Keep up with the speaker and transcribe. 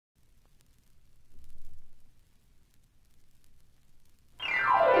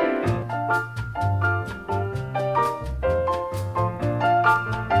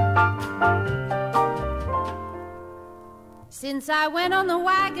Since I went on the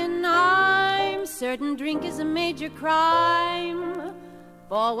wagon, I'm certain drink is a major crime.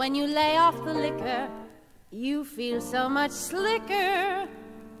 For when you lay off the liquor, you feel so much slicker.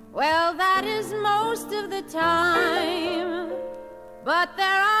 Well, that is most of the time. But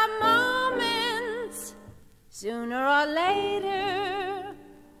there are moments, sooner or later,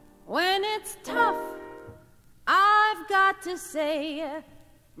 when it's tough, I've got to say,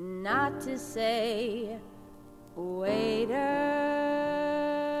 not to say, waiter.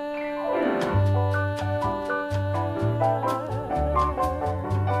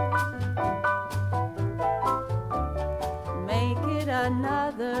 Make it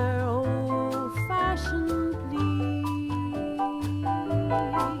another old-fashioned, please.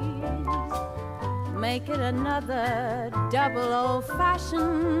 Make it another double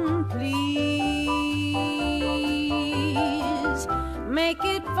old-fashioned, please. Make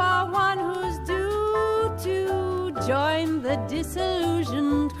it for one who's due to join the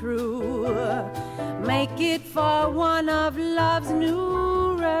disillusioned crew. Make it for one of love's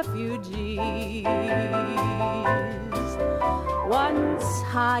new refugees. Once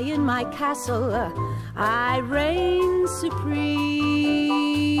high in my castle, I reigned supreme.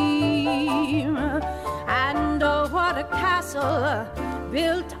 And oh, what a castle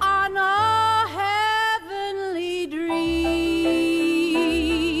built on a heavenly dream.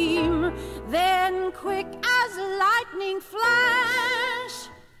 Then quick as a lightning flash,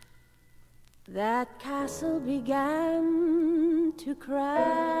 that castle began to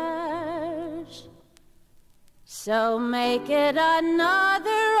crash. So make it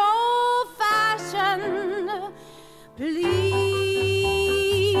another old-fashioned, please.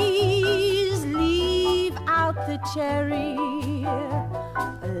 Leave out the cherry,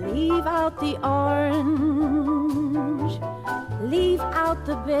 leave out the orange, leave out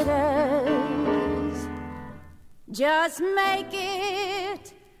the bitters. Just make it